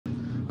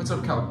What's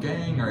up, Calc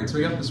gang? All right, so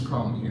we got this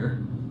problem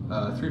here.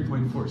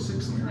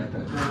 3.46, let me write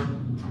that down.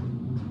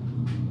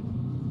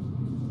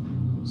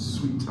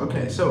 Sweet.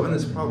 Okay, so in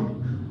this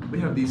problem, we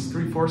have these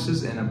three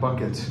forces in a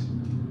bucket,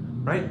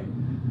 right?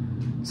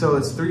 So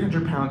it's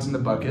 300 pounds in the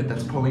bucket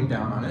that's pulling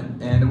down on it,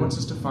 and it wants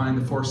us to find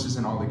the forces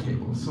in all the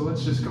cables. So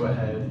let's just go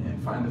ahead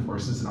and find the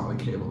forces in all the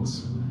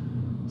cables.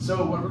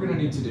 So what we're going to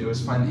need to do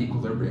is find the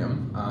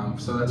equilibrium.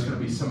 So that's going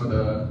to be some of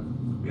the,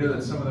 we know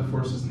that some of the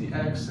forces in the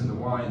x and the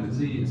y and the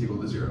z is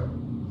equal to 0,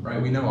 right?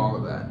 We know all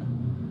of that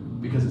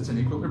because it's in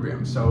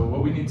equilibrium. So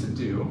what we need to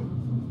do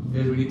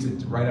is we need to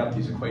write out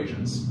these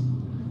equations.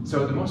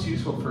 So the most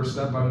useful first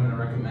step I'm going to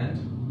recommend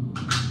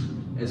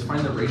is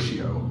find the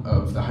ratio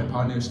of the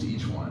hypotenuse to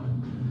each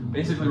one.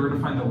 Basically, we're going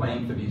to find the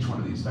length of each one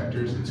of these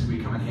vectors, and it's going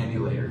to become handy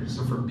later.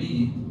 So for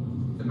b,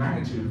 the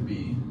magnitude of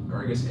b,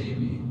 or I guess ab,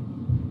 you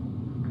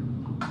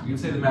can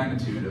say the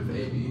magnitude of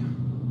AB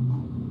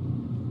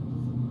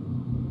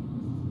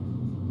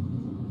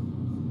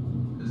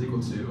is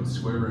equal to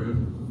square root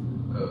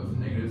of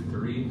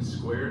 -3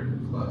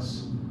 squared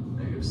plus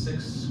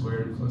 -6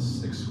 squared plus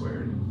 6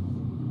 squared.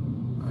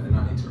 I did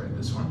not need to write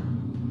this one.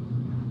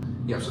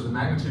 Yeah, so the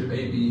magnitude of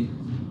AB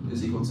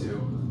is equal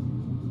to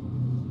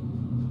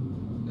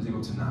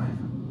 9.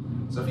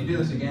 So if you do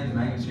this again, the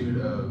magnitude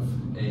of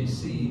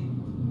AC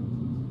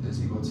is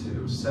equal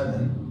to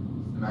 7.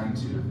 The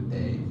magnitude of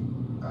A,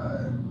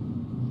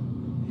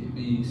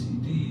 B, C,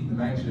 D. The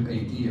magnitude of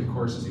AD, of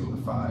course, is equal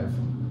to 5.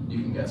 You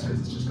can guess because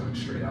it's just going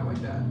straight out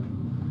like that.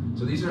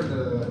 So these are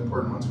the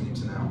important ones we need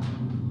to know.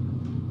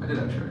 I did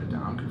actually write it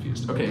down, I'm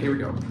confused. Okay, here we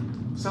go.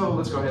 So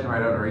let's go ahead and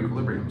write out our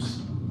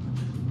equilibriums.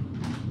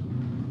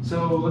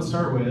 So let's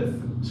start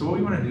with, so what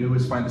we want to do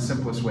is find the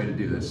simplest way to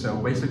do this. So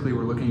basically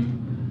we're looking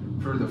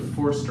for the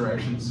force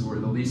directions where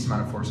the least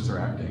amount of forces are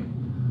acting.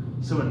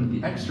 So in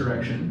the x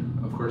direction,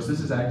 of course,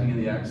 this is acting in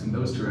the x and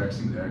those two are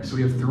acting in the x. So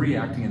we have 3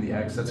 acting in the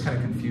x. That's kind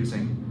of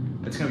confusing.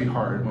 It's going to be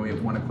hard when we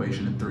have one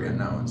equation and 3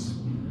 unknowns.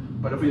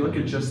 But if we look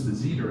at just the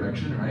z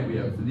direction, right, we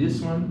have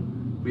this one,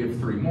 we have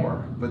 3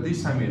 more. But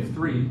this time we have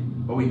 3,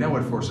 but we know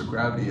what force of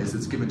gravity is.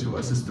 It's given to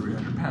us as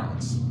 300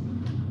 pounds.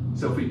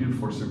 So if we do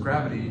force of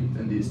gravity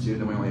in these two,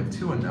 then we only have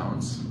 2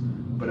 unknowns.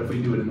 But if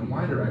we do it in the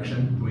y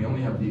direction, we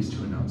only have these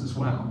 2 unknowns as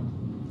well.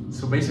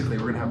 So basically,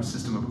 we're going to have a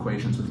system of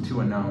equations with 2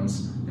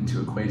 unknowns and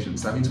 2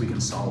 equations. That means we can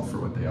solve for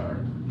what they are.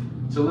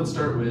 So let's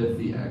start with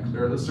the x,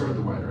 or let's start with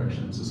the y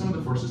direction. So some of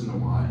the forces in the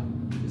y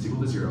is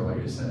equal to 0,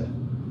 like I said.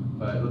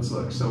 But let's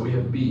look. So we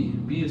have B.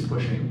 B is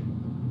pushing,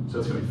 so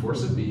it's going to be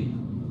force of B,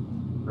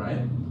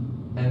 right?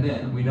 And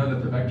then we know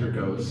that the vector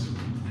goes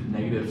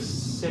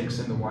 -6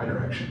 in the y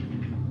direction.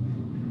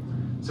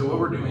 So what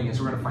we're doing is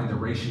we're going to find the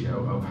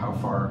ratio of how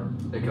far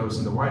it goes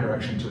in the y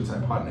direction to its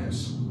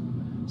hypotenuse.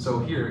 So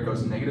here it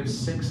goes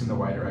 -6 in the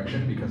y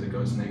direction because it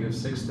goes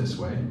 -6 this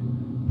way,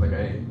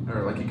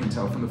 like you can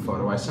tell from the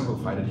photo. I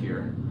simplified it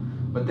here.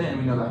 But then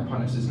we know the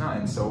hypotenuse is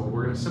 9, so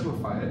we're going to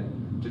simplify it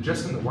to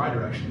just in the y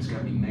direction is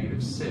going to be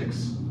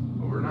 -6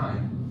 over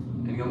 9.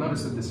 And you'll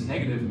notice that this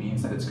negative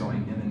means that it's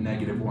going in the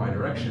negative y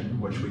direction,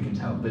 which we can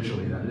tell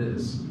visually that it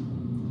is.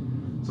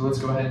 So let's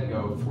go ahead and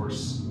go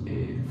force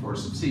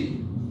of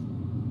C.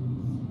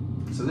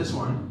 So this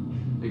one,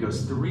 it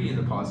goes 3 in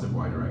the positive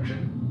y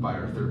direction. By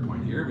our third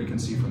point here, we can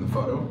see from the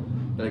photo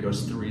that it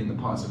goes 3 in the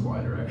positive y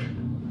direction.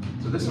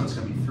 So this one's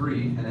going to be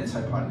 3, and its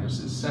hypotenuse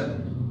is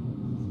 7.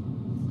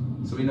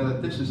 So we know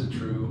that this is a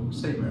true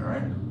statement,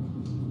 right?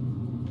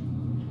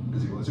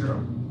 Is equal to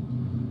 0.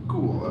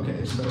 Cool,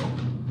 okay, so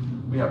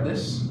we have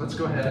this. Let's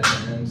go ahead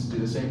and do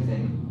the same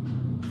thing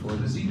for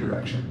the z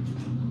direction.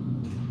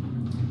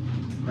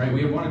 Right,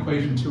 we have one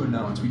equation, 2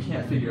 unknowns. We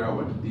can't figure out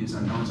what these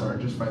unknowns are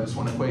just by this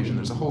one equation.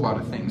 There's a whole lot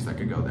of things that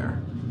could go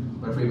there.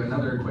 But if we have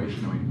another equation,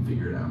 then we can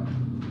figure it out.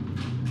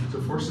 So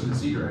force in the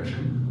z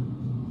direction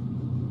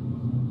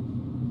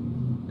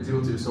is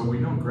equal to, so we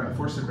know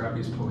force of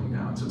gravity is pulling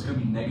down, so it's going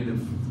to be negative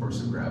force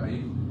of gravity.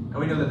 And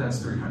we know that that's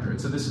 300,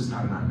 so this is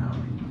not an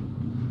unknown.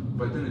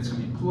 But then it's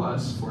going to be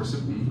plus force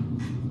of B.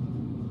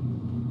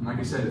 And like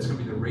I said, it's going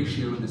to be the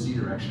ratio of the z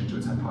direction to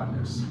its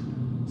hypotenuse.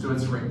 So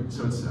its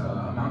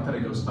amount that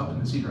it goes up in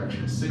the z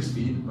direction is 6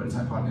 feet, but its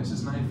hypotenuse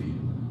is 9 feet.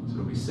 So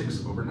it'll be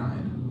 6 over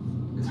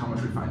 9. Is how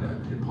much we find out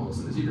it pulls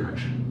in the z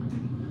direction.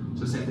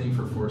 So same thing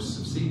for force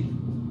of C.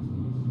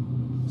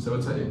 So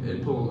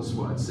it pulls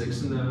what,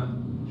 6 in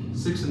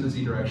the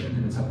z direction,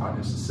 and its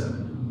hypotenuse is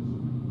 7.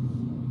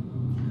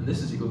 And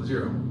this is equal to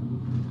 0.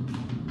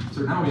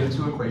 So now we have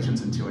 2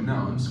 equations and 2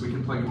 unknowns. We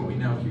can plug in what we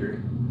know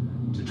here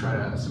to try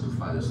to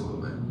simplify this a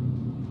little bit.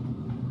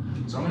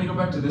 So I'm going to go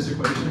back to this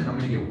equation, and I'm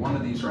going to get one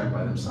of these right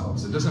by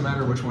themselves. It doesn't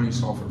matter which one you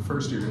solve for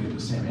first, you're going to get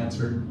the same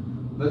answer.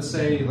 Let's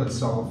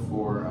solve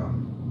for,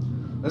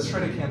 let's try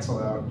to cancel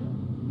out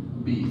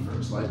B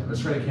first. Let's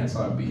try to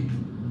cancel out B.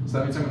 So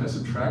that means I'm going to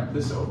subtract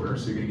this over,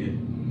 so you're going to get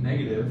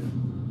negative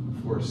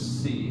force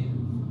C,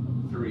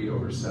 3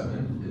 over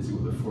 7, is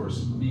equal to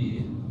force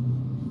B,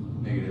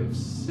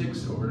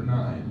 -6 over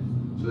 9.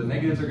 So the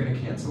negatives are going to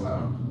cancel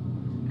out.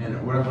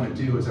 And what I want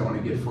to do is I want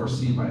to get force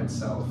C by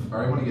itself, or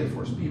I want to get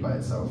force B by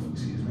itself,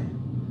 excuse me.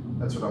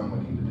 That's what I'm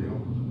looking to do.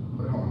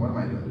 what am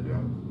I doing to do?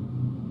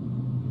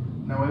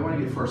 Now I want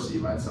to get force C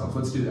by itself.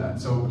 Let's do that.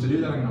 So to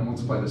do that, I'm going to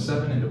multiply the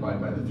 7 and divide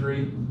by the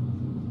 3.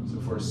 So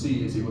force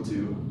C is equal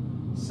to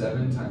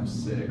 7 times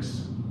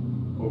 6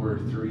 over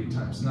 3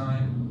 times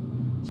 9.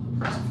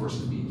 So force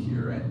is B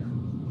here, right?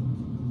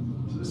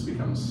 So this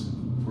becomes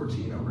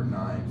 14 over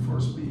 9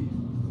 force B.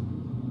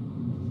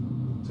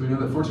 So we know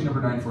that 14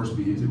 over 9 force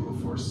B is equal to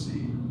force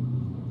C,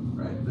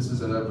 right? This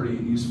is a pretty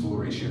useful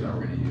ratio that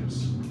we're going to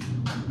use.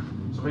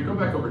 So if I go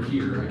back over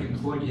here, I can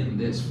plug in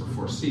this for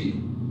force C,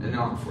 and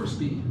now for force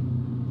B.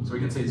 So we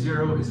can say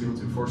 0 is equal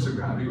to force of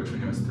gravity, which we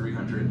know is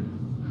 300,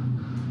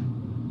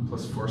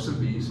 plus force of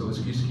B, so let's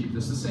just keep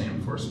this the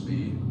same, force of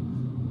B.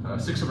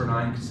 6 over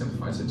 9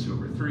 simplifies to 2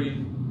 over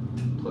 3,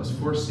 plus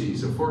force C.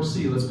 So force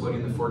C, let's plug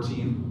in the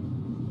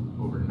 14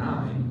 over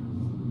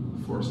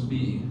 9, force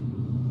B,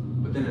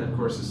 but then of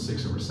course the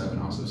 6 over 7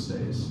 also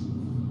stays.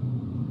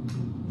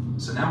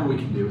 So now what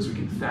we can do is we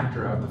can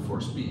factor out the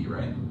force B,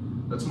 right?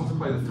 Let's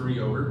multiply the 3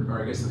 over,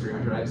 or I guess the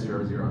 300, I have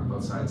 0, 0 on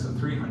both sides, so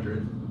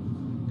 300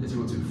 is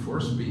equal to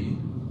force B,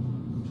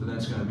 so then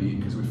it's going to be,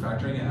 because we're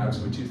factoring it out, it's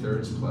going to be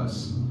 2/3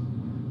 plus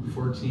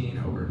 14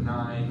 over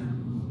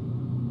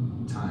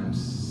 9 times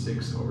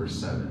 6 over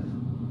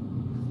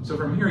 7. So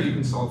from here you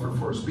can solve for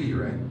force B,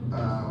 right?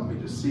 Let me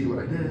just see what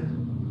I did.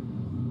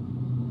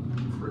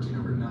 14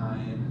 over 9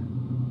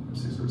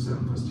 times 6 over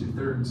 7 plus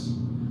 2/3.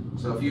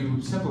 So if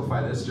you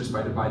simplify this just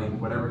by dividing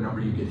whatever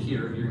number you get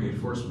here, you're going to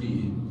get force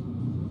B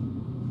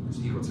is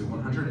equal to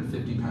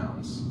 150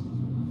 pounds.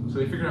 So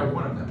we figured out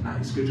one of them.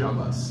 Nice, good job,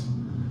 us.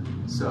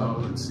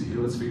 So let's see,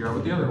 let's figure out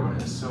what the other one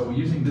is. So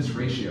using this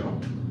ratio,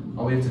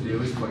 all we have to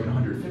do is plug in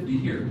 150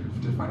 here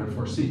to find out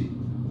force C.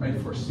 Right?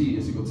 Force C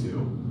is equal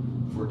to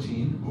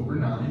 14 over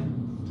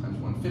 9 times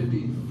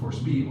 150. Force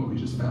B, what we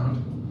just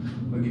found,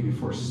 will give you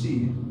force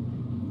C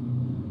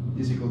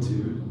is equal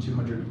to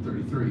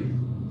 233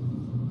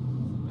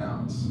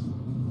 pounds.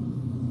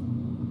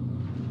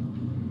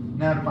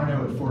 Now to find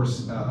out what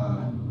force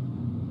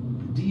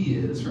D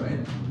is,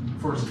 right?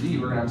 Force D,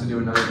 we're gonna have to do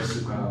another.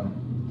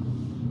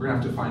 We're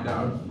gonna have to find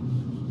out,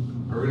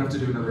 or we're gonna have to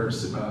do another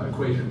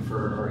equation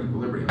for our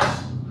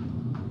equilibriums.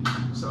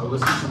 So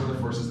let's do some of the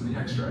forces in the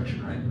x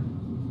direction, right?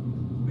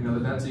 We know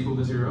that that's equal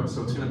to 0,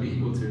 so it's gonna be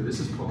equal to, this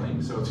is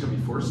pulling, so it's gonna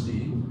be force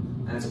D,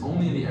 and it's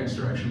only in the x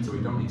direction, so we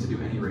don't need to do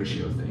any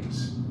ratio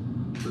things.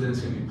 So then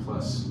it's gonna be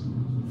plus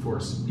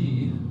force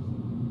B,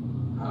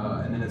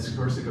 and then it's, of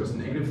course it goes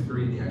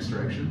 -3 in the x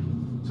direction,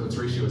 so its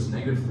ratio is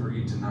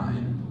 -3 to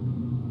 9,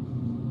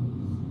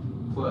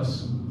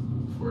 plus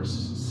force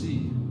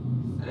C,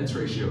 and its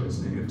ratio is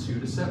 -2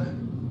 to 7.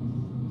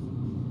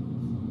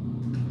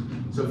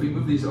 So if we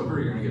move these over,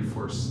 you're going to get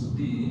force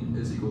D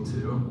is equal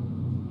to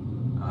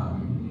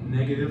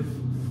negative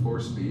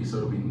force B, so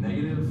it'll be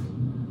negative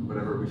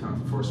whatever we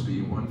found for force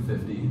B,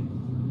 150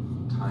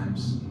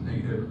 times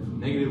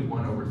negative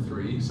 1 over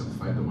 3,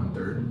 simplified to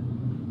 1/3,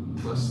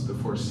 plus the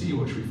force C,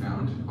 which we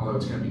found, although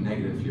it's going to be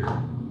negative here,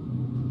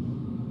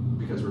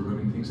 because we're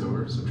moving things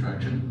over,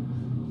 subtraction,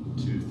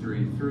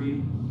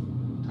 233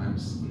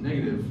 times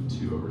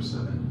 -2 over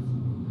 7.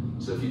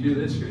 So if you do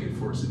this, you're going to get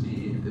force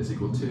D is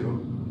equal to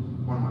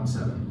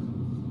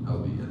 117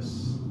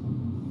 lbs,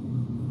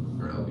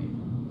 or lb.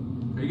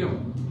 There you go.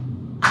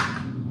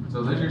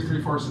 So there's your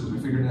 3 forces. We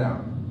figured it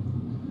out.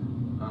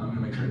 I'm going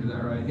to make sure I did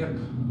that right. Yep.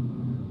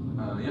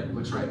 Yep,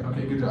 looks right.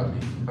 Okay, good job, me.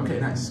 Okay,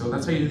 nice. So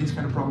that's how you do these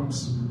kind of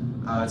problems.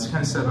 It's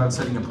kind of about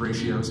setting up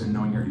ratios and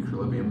knowing your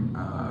equilibrium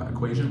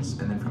equations,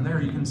 and then from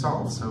there you can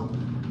solve. So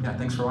yeah,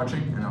 thanks for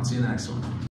watching, and I'll see you in the next one.